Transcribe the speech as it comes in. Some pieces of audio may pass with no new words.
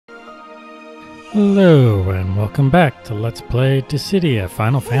Hello and welcome back to Let's Play Dissidia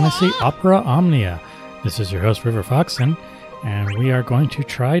Final Fantasy Opera Omnia. This is your host River Foxen, and we are going to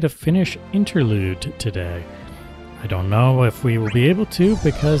try to finish Interlude today. I don't know if we will be able to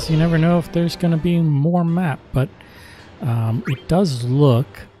because you never know if there's going to be more map, but it does look,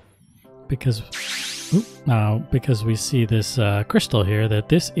 because we see this crystal here, that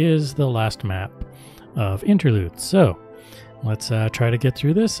this is the last map of Interlude. So let's try to get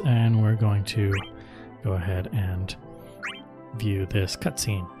through this, and we're going to go ahead and view this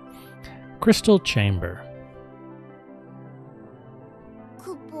cutscene. Crystal Chamber.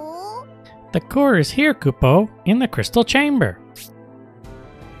 Kupo? The core is here, Kupo, in the Crystal Chamber.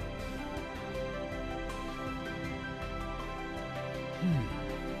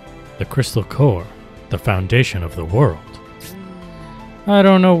 The Crystal Core, the foundation of the world. I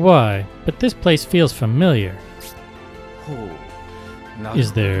don't know why, but this place feels familiar.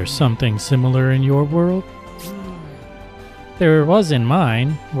 Is there something similar in your world? There was in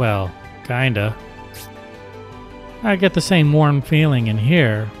mine. Well, kinda. I get the same warm feeling in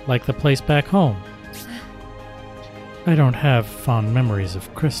here, like the place back home. I don't have fond memories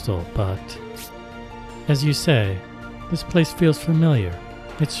of Crystal, but as you say, this place feels familiar.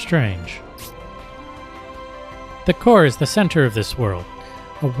 It's strange. The core is the center of this world,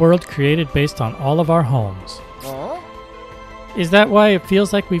 a world created based on all of our homes. Is that why it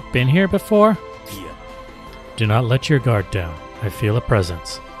feels like we've been here before? Yeah. Do not let your guard down. I feel a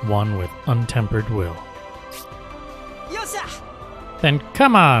presence, one with untempered will. Yosha! Then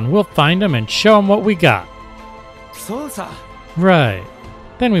come on, we'll find him and show him what we got. So-sa. Right.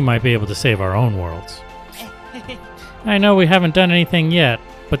 Then we might be able to save our own worlds. I know we haven't done anything yet,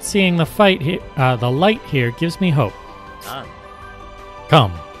 but seeing the the light here gives me hope.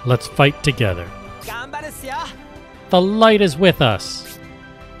 Come, let's fight together. The light is with us.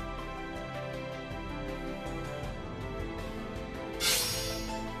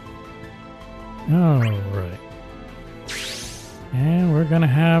 Alright. And we're gonna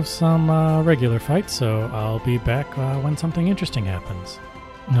have some regular fights, so I'll be back when something interesting happens.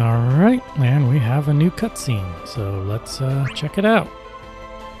 Alright, and we have a new cutscene, so let's check it out.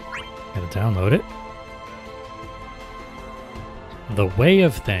 Gotta download it. The Way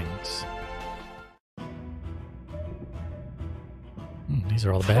of Things. These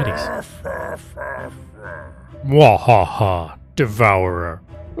are all the baddies. Wahaha, Devourer.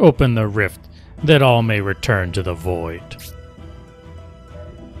 Open the rift, that all may return to the void.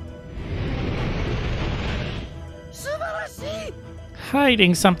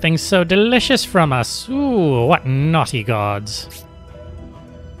 Hiding something so delicious from us. Ooh, what naughty gods.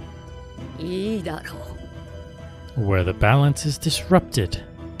 Where the balance is disrupted,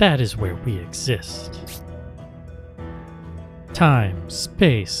 that is where we exist. Time,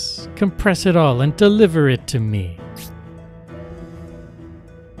 space, compress it all and deliver it to me.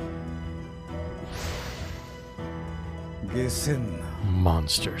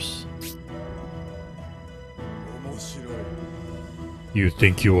 Monsters. You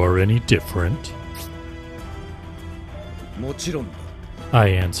think you are any different? I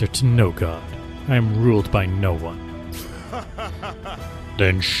answer to no god. I am ruled by no one.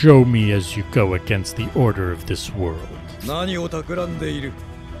 Then show me as you go against the order of this world.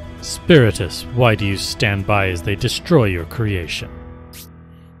 Spiritus, why do you stand by as they destroy your creation?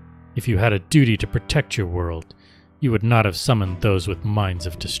 If you had a duty to protect your world, you would not have summoned those with minds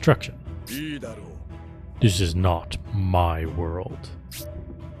of destruction. This is not my world.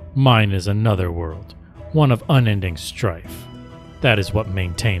 Mine is another world, one of unending strife. That is what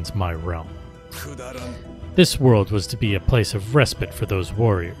maintains my realm. This world was to be a place of respite for those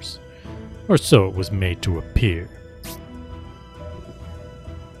warriors, or so it was made to appear.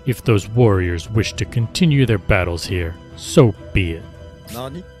 If those warriors wish to continue their battles here, so be it.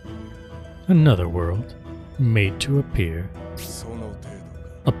 Another world, made to appear.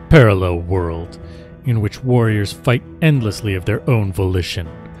 A parallel world, in which warriors fight endlessly of their own volition.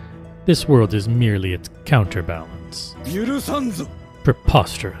 This world is merely its counterbalance.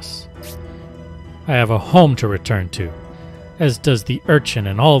 Preposterous. I have a home to return to, as does the urchin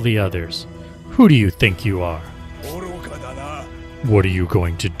and all the others. Who do you think you are? What are you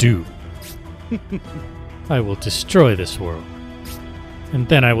going to do? I will destroy this world, and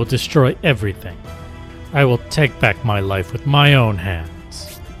then I will destroy everything. I will take back my life with my own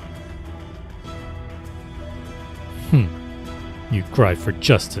hands. You cry for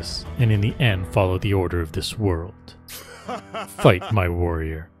justice, and in the end follow the order of this world. Fight, my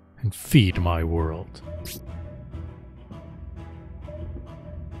warrior, and feed my world.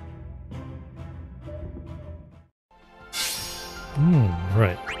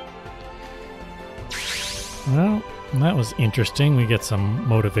 Right. Well, that was interesting. We get some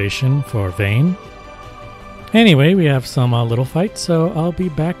motivation for Vane. Anyway, we have some little fights, so I'll be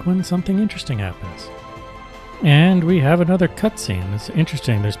back when something interesting happens. And we have another cutscene. It's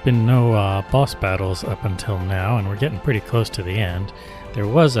interesting. There's been no boss battles up until now, and we're getting pretty close to the end. There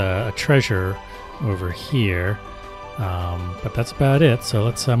was a treasure over here, but that's about it. So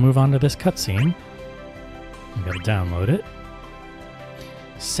let's move on to this cutscene. I gotta download it.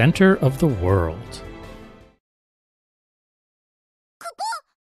 Center of the World.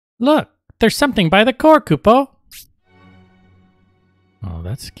 Look, there's something by the core, Kupo. Oh,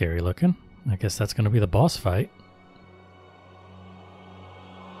 that's scary looking. I guess that's going to be the boss fight.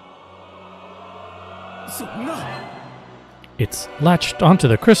 It's latched onto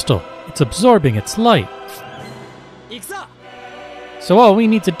the crystal. It's absorbing its light. So all we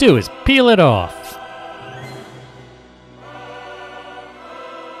need to do is peel it off.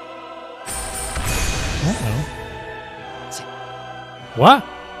 Uh-oh. What?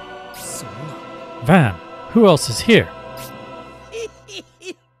 Van, who else is here?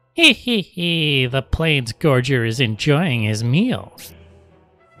 Hee hee hee, the Plains Gorger is enjoying his meal.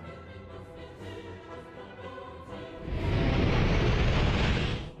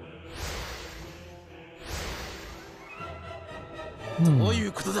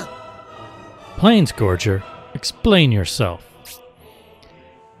 Plains Gorger, explain yourself.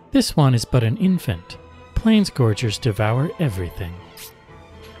 This one is but an infant. Plains Gorgers devour everything.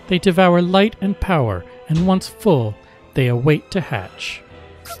 They devour light and power, and once full, they await to hatch.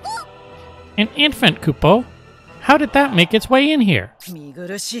 An infant, Kupo? How did that make its way in here?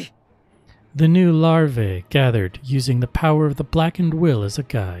 The new larvae gathered using the power of the blackened will as a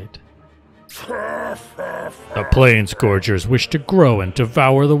guide. The Plains Gorgers wish to grow and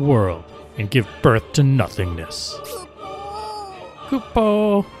devour the world and give birth to nothingness.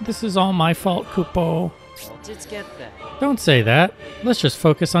 Kupo, this is all my fault, Kupo. Don't say that. Let's just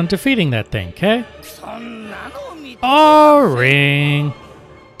focus on defeating that thing, okay? Oh, ring.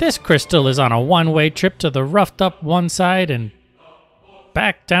 This crystal is on a one-way trip to the roughed up one side and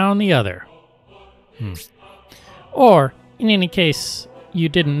back down the other. Or, in any case you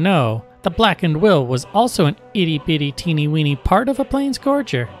didn't know, the blackened will was also an itty-bitty teeny-weeny part of a Plains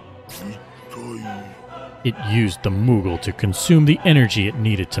Gorger. It used the Moogle to consume the energy it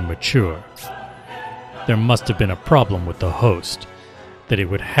needed to mature. There must have been a problem with the host. That it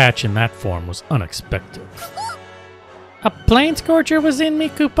would hatch in that form was unexpected. A Plains Gorger was in me,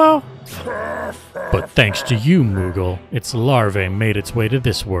 Kupo? But thanks to you, Moogle, its larvae made its way to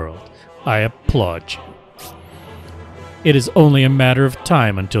this world. I applaud you. It is only a matter of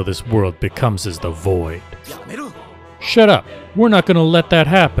time until this world becomes as the Void. Shut up. We're not going to let that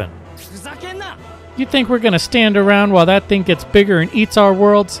happen. You think we're going to stand around while that thing gets bigger and eats our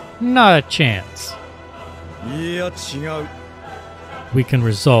worlds? Not a chance. We can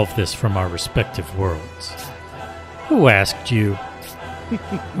resolve this from our respective worlds. Who asked you?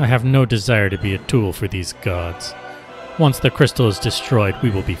 I have no desire to be a tool for these gods. Once the crystal is destroyed, we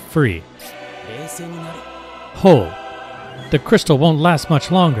will be free. Hold. The crystal won't last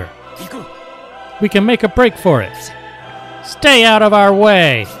much longer. We can make a break for it. Stay out of our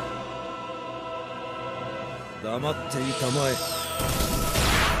way!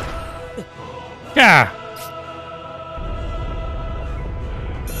 Gah!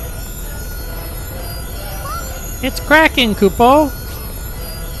 It's cracking, Kupo!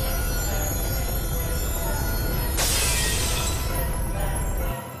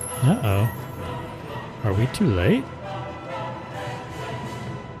 Uh-oh. Are we too late?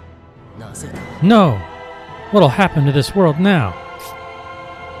 No! What'll happen to this world now?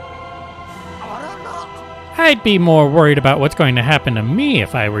 I'd be more worried about what's going to happen to me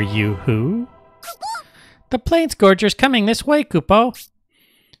if I were you, Who? The Plains Gorger's coming this way, Kupo.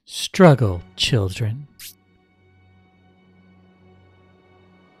 Struggle, children.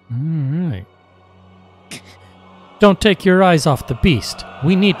 Alright. Don't take your eyes off the beast.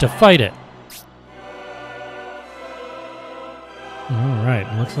 We need to fight it.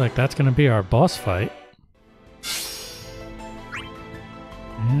 Alright, looks like that's going to be our boss fight.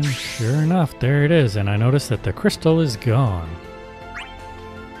 And sure enough, there it is. And I noticed that the crystal is gone.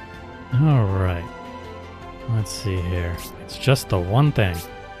 Alright. Let's see here. It's just the one thing.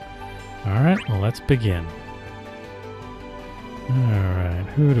 Alright, well, let's begin. Alright,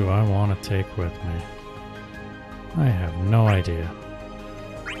 who do I want to take with me? I have no idea.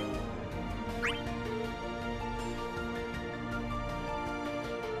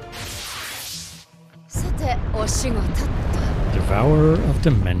 Devourer of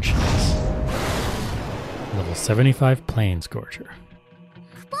Dimensions. Level 75 Plains Gorger.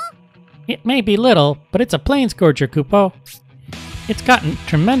 It may be little, but it's a Planescourger, Kupo. It's gotten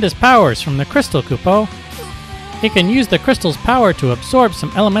tremendous powers from the crystal, Kupo. It can use the crystal's power to absorb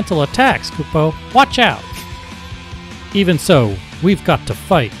some elemental attacks, Kupo. Watch out! Even so, we've got to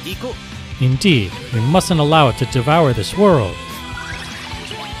fight. 行こう。 Indeed, we mustn't allow it to devour this world.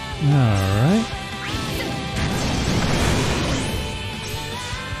 Alright.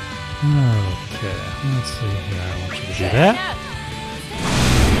 Okay, let's see here. I want you to do that.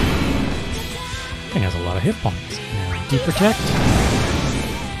 Thing has a lot of hit points. And deprotect.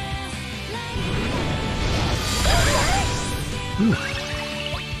 Ooh.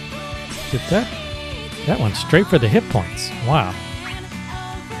 Did that? That went straight for the hit points. Wow.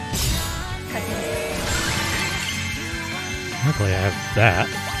 Luckily I have that.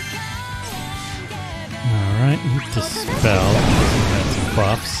 Alright, you dispel. Add some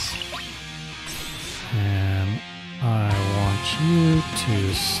buffs. And I want you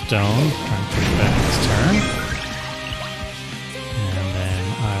to stone. Try and push back this turn. And then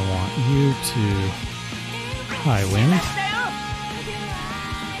I want you to high wind.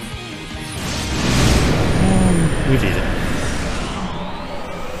 And we did it.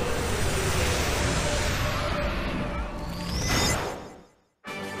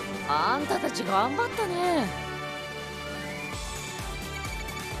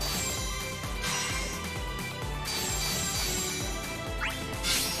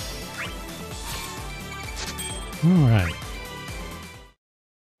 All right.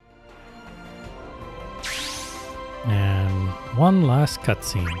 And one last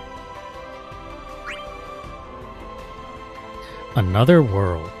cutscene. Another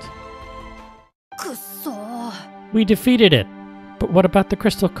world. くっそー。 We defeated it. But what about the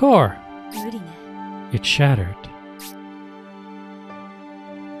crystal core? 無理ね。 It shattered.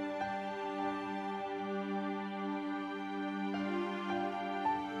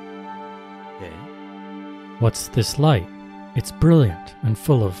 What's this light? It's brilliant and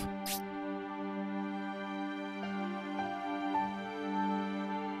full of...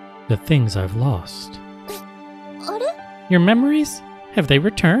 the things I've lost. あれ？ Your memories? Have they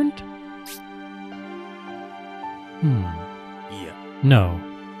returned? Yeah. No.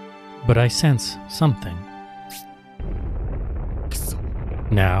 But I sense something.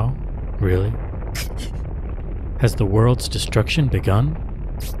 Now? Really? Has the world's destruction begun?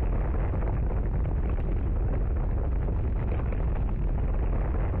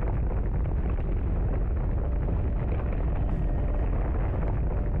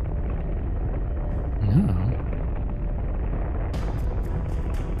 No.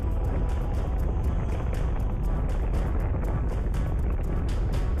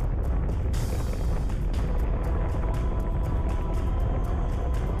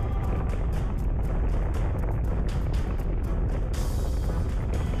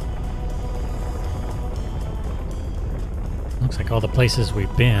 Looks like all the places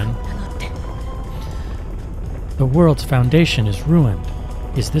we've been. The world's foundation is ruined.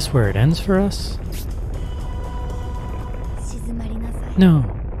 Is this where it ends for us? 静まりなさい。 No,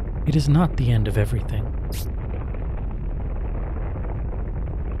 it is not the end of everything.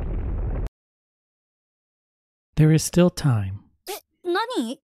 There is still time.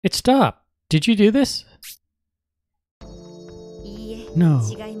 何？ It stopped. Did you do this? いいえ。 No.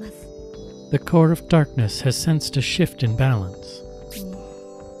 違います。 The core of darkness has sensed a shift in balance.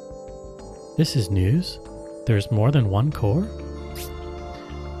 This is news. There's more than one core?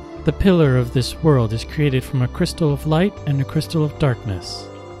 The pillar of this world is created from a crystal of light and a crystal of darkness.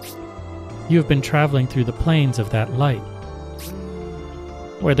 You have been traveling through the planes of that light.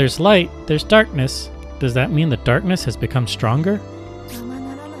 Where there's light, there's darkness. Does that mean the darkness has become stronger? 邪魔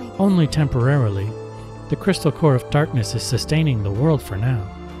ならないで。 Only temporarily. The crystal core of darkness is sustaining the world for now.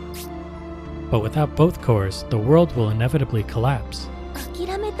 But without both cores, the world will inevitably collapse. 諦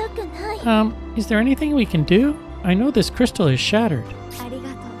めたくない。 Is there anything we can do? I know this crystal is shattered. あり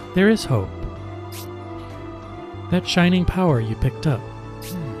がとう。 There is hope. That shining power you picked up.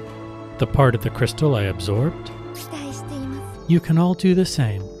 The part of the crystal I absorbed. 期待しています。 You can all do the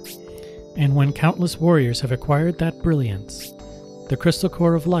same. And when countless warriors have acquired that brilliance, the crystal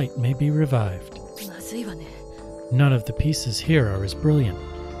core of light may be revived. まずいわね。 None of the pieces here are as brilliant.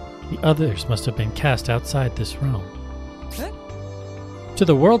 The others must have been cast outside this realm. To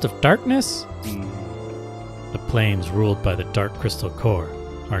the world of darkness? The planes ruled by the dark crystal core,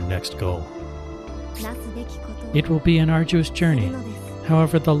 our next goal. なすべきことを It will be an arduous する journey. のです。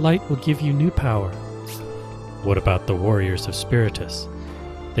 However, the light will give you new power. What about the warriors of Spiritus?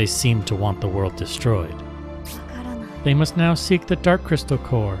 They seem to want the world destroyed. わからない。 They must now seek the dark crystal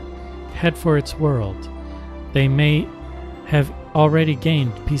core, head for its world. They may have already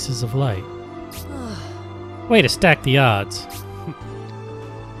gained pieces of light. Way to stack the odds.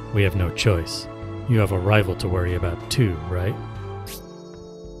 We have no choice. You have a rival to worry about too, right?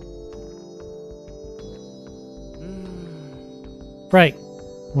 Right.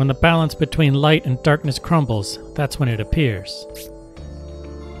 When the balance between light and darkness crumbles, that's when it appears.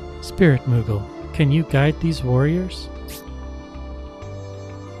 Spirit Moogle, can you guide these warriors?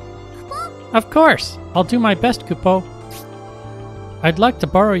 Of course! I'll do my best, Kupo. I'd like to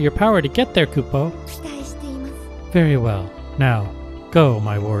borrow your power to get there, Kupo. 期待しています。 Very well. Now, go,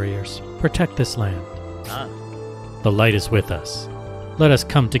 my warriors. Protect this land. Ah. The light is with us. Let us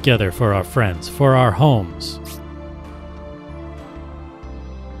come together for our friends, for our homes.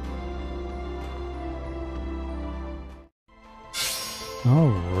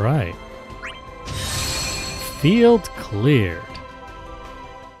 All right. Field cleared.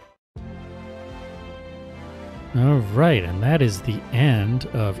 All right, and that is the end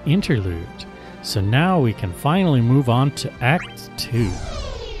of Interlude. So now we can finally move on to Act 2.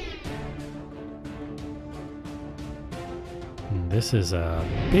 And this is a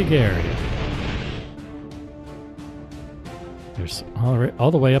big area. There's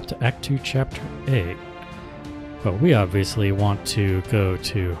all the way up to Act 2, Chapter 8. But we obviously want to go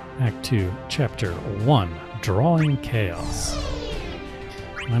to Act 2, Chapter 1, Drawing Chaos.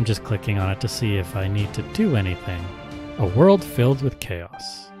 And I'm just clicking on it to see if I need to do anything. A world filled with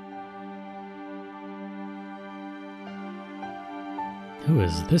chaos. Who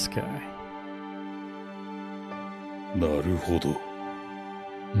is this guy? なるほど。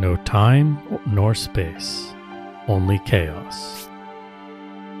 No time nor space, only chaos.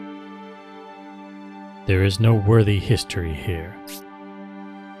 There is no worthy history here.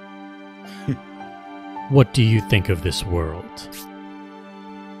 What do you think of this world?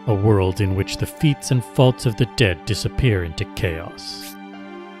 A world in which the feats and faults of the dead disappear into chaos.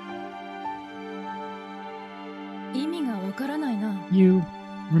 意味がわからないな。 You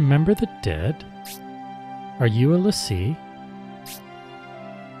remember the dead? Are you a Lassie?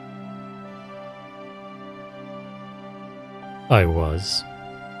 I was,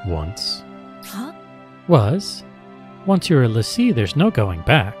 once. は？ Was? Once you're a Lassie, there's no going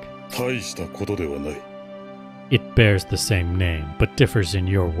back. 大したことではない。 It bears the same name, but differs in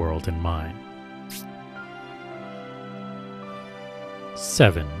your world and mine.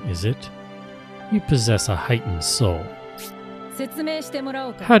 7, is it? You possess a heightened soul. 説明してもら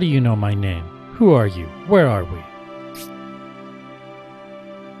おうか。 How do you know my name? Who are you? Where are we?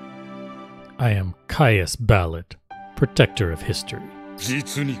 I am Caius Ballad, protector of history.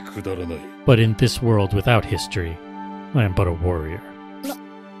 実にくだらない。 But in this world without history, I am but a warrior.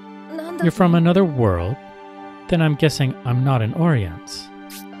 なんだ You're from another world? Then I'm guessing I'm not an Orience.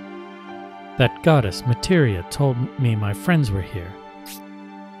 That goddess, Materia, told me my friends were here.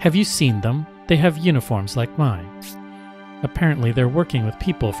 Have you seen them? They have uniforms like mine. Apparently they're working with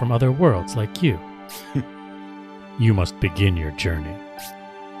people from other worlds like you. You must begin your journey.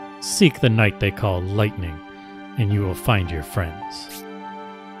 Seek the night they call Lightning, and you will find your friends.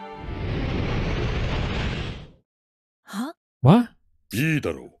 は？ What? いい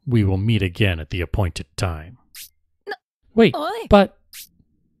だろう。 We will meet again at the appointed time. Wait, おい！ but...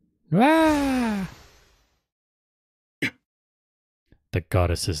 Ah! The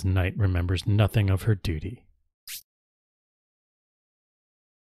goddess's knight remembers nothing of her duty.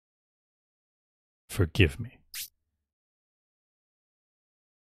 Forgive me.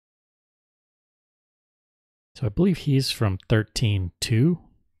 So I believe he's from 13-2,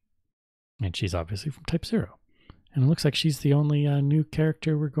 and she's obviously from Type 0. And it looks like she's the only new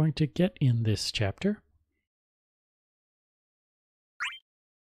character we're going to get in this chapter.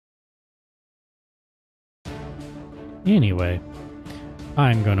 Anyway,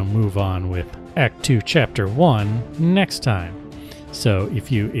 I'm going to move on with Act 2, Chapter 1 next time. So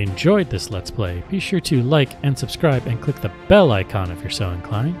if you enjoyed this Let's Play, be sure to like and subscribe and click the bell icon if you're so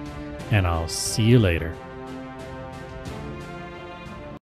inclined. And I'll see you later.